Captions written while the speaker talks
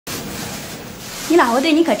你老婆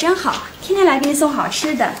对你可真好，天天来给你送好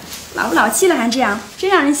吃的，老不老气了还这样，真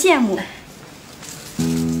让人羡慕。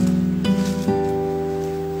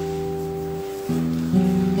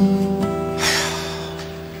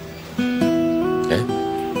哎，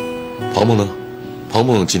鹏鹏呢？鹏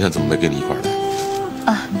鹏今天怎么没跟你一块来？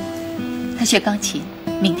啊，他学钢琴，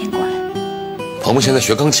明天过来。鹏鹏现在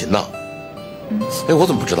学钢琴呢？哎，我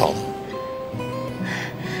怎么不知道呢？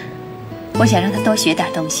我想让他多学点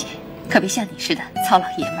东西，可别像你似的糙老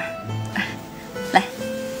爷们儿。来，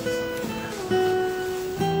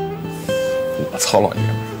我糙老爷们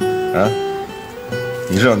儿啊！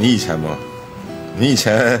你知道你以前吗？你以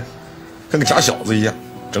前跟个假小子一样，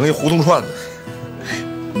整一胡同串子。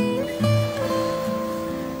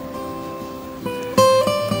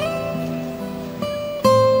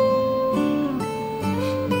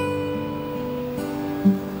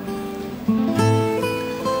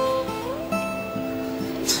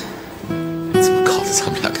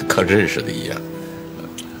刚认识的一样。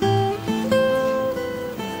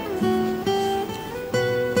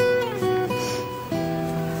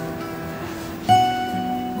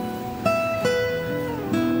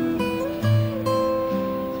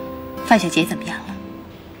范小姐怎么样了？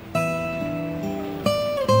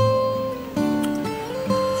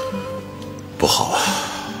不好啊，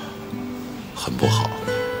很不好。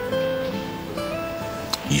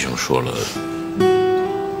医生说了。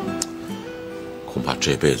恐怕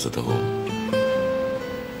这辈子都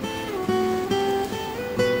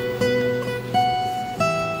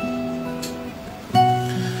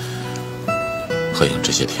合影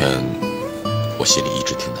这些天，我心里一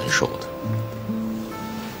直挺难受的。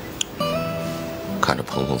看着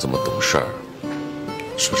鹏鹏这么懂事儿，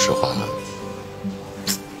说实话，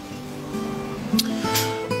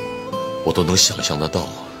我都能想象得到，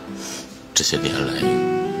这些年来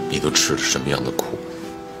你都吃了什么样的苦。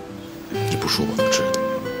你不说我都知道，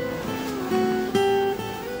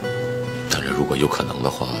但是如果有可能的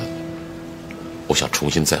话，我想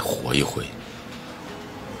重新再活一回。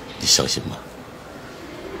你相信吗？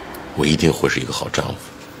我一定会是一个好丈夫，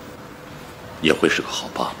也会是个好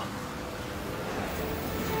爸爸。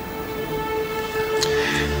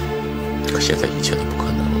可现在一切都不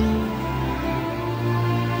可能了。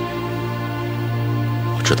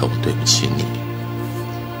我知道我对不起你。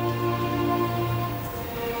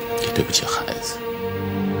对不起孩子，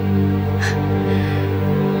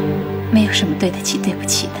没有什么对得起对不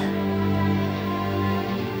起的。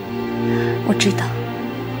我知道，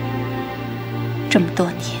这么多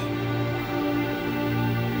年，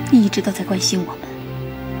你一直都在关心我们。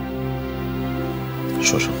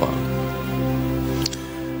说实话，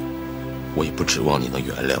我也不指望你能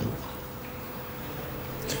原谅我，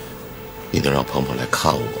你能让鹏鹏来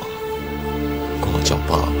看我，管我叫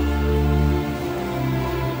爸爸。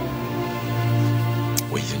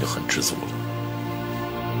我已经就很知足了。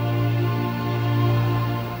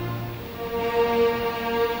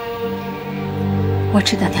我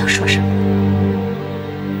知道你要说什么。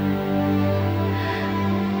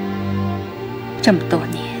这么多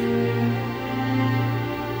年，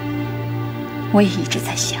我也一直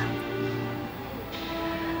在想，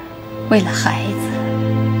为了孩子，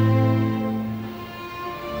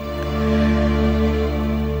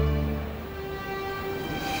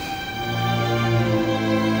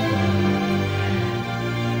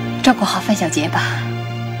照顾好范小杰吧，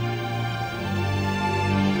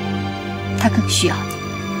他更需要你。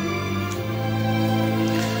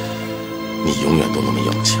你永远都那么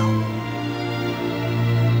要强。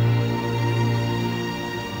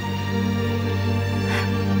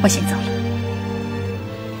我先走了。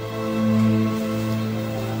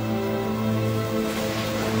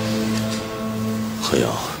何瑶，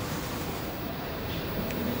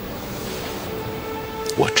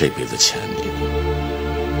我这辈子欠你，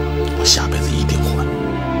我下辈子一定还。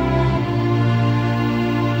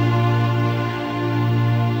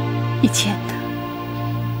你欠的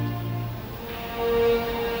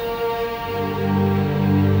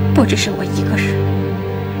不只是我一个人，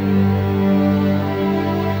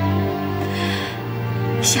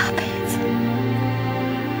下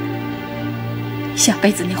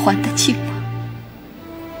辈子你还得清吗？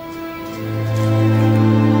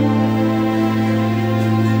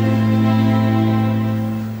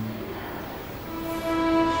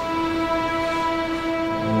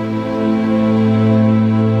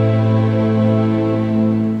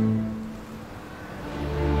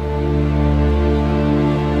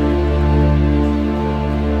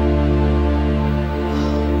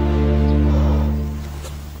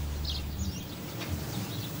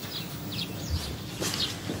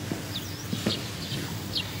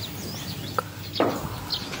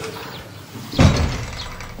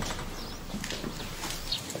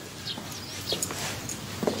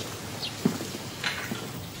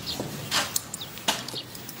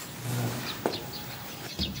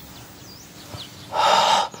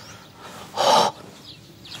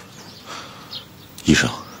医生，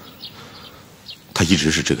他一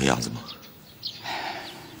直是这个样子吗？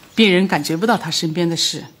病人感觉不到他身边的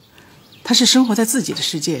事，他是生活在自己的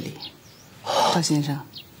世界里。赵先生，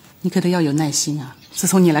你可得要有耐心啊！自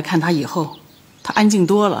从你来看他以后，他安静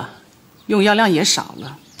多了，用药量也少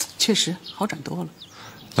了，确实好转多了。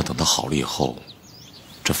那等他好了以后，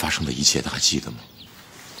这发生的一切他还记得吗？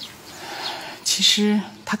其实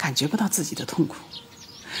他感觉不到自己的痛苦，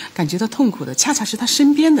感觉到痛苦的恰恰是他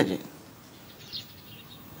身边的人。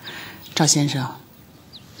赵先生，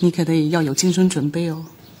你可得要有精神准备哦。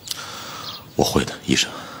我会的，医生，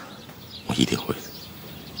我一定会的。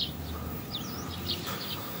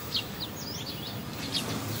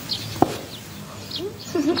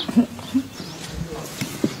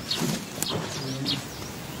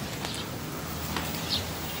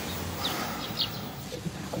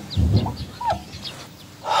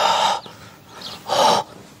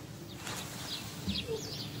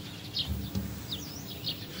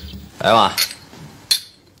来吧。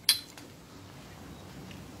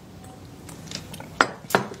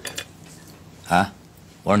哎，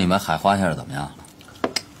我说你们海花线怎么样？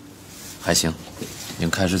还行，已经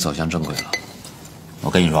开始走向正轨了。我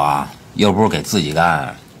跟你说啊，又不是给自己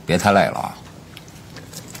干，别太累了啊。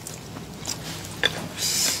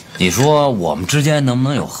你说我们之间能不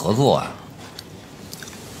能有合作啊？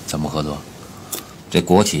怎么合作？这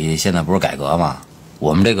国企现在不是改革吗？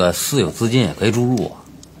我们这个私有资金也可以注入啊。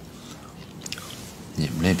你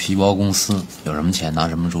们这皮包公司有什么钱拿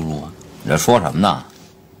什么注入啊？你这说什么呢？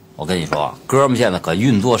我跟你说，哥们现在可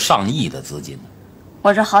运作上亿的资金呢。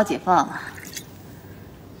我说好解放啊，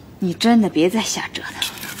你真的别再瞎折腾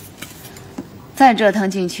了，再折腾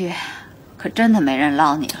进去，可真的没人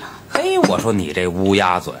捞你了。嘿，我说你这乌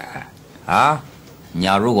鸦嘴啊！你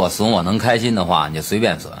要如果损我能开心的话，你就随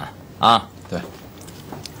便损啊。对，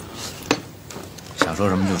想说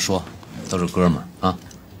什么就说，都是哥们儿啊。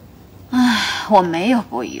唉，我没有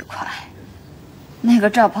不愉快，那个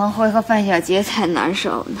赵鹏辉和范小杰才难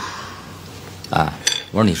受呢。哎，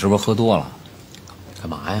我说你是不是喝多了？干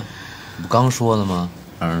嘛呀？你不刚说的吗？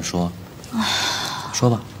让人说，说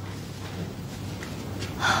吧。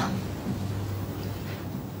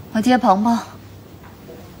我接鹏鹏，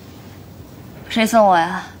谁送我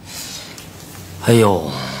呀？哎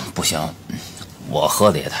呦，不行，我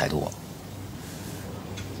喝的也太多。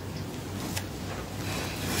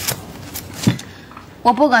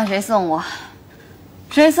我不管谁送我，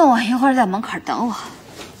谁送我一会儿在门口等我。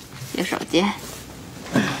洗手间。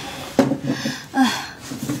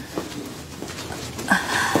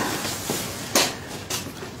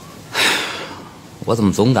我怎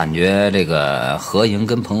么总感觉这个何莹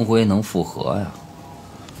跟彭辉能复合呀？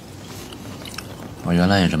我原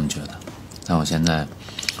来也这么觉得，但我现在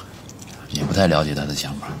也不太了解他的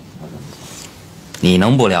想法。你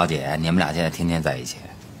能不了解？你们俩现在天天在一起，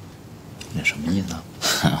你什么意思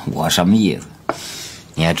啊？我什么意思？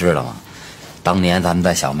你还知道吗？当年咱们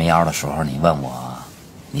在小煤窑的时候，你问我，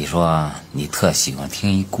你说你特喜欢听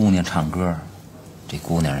一姑娘唱歌，这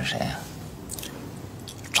姑娘是谁啊？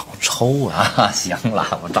找抽啊！行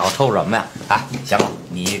了，我找抽什么呀？哎，行了，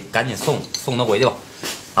你赶紧送他回去吧。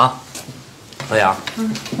啊，何阳，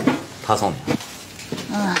他送你。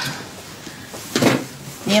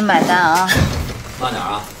你买单啊。慢点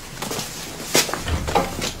啊。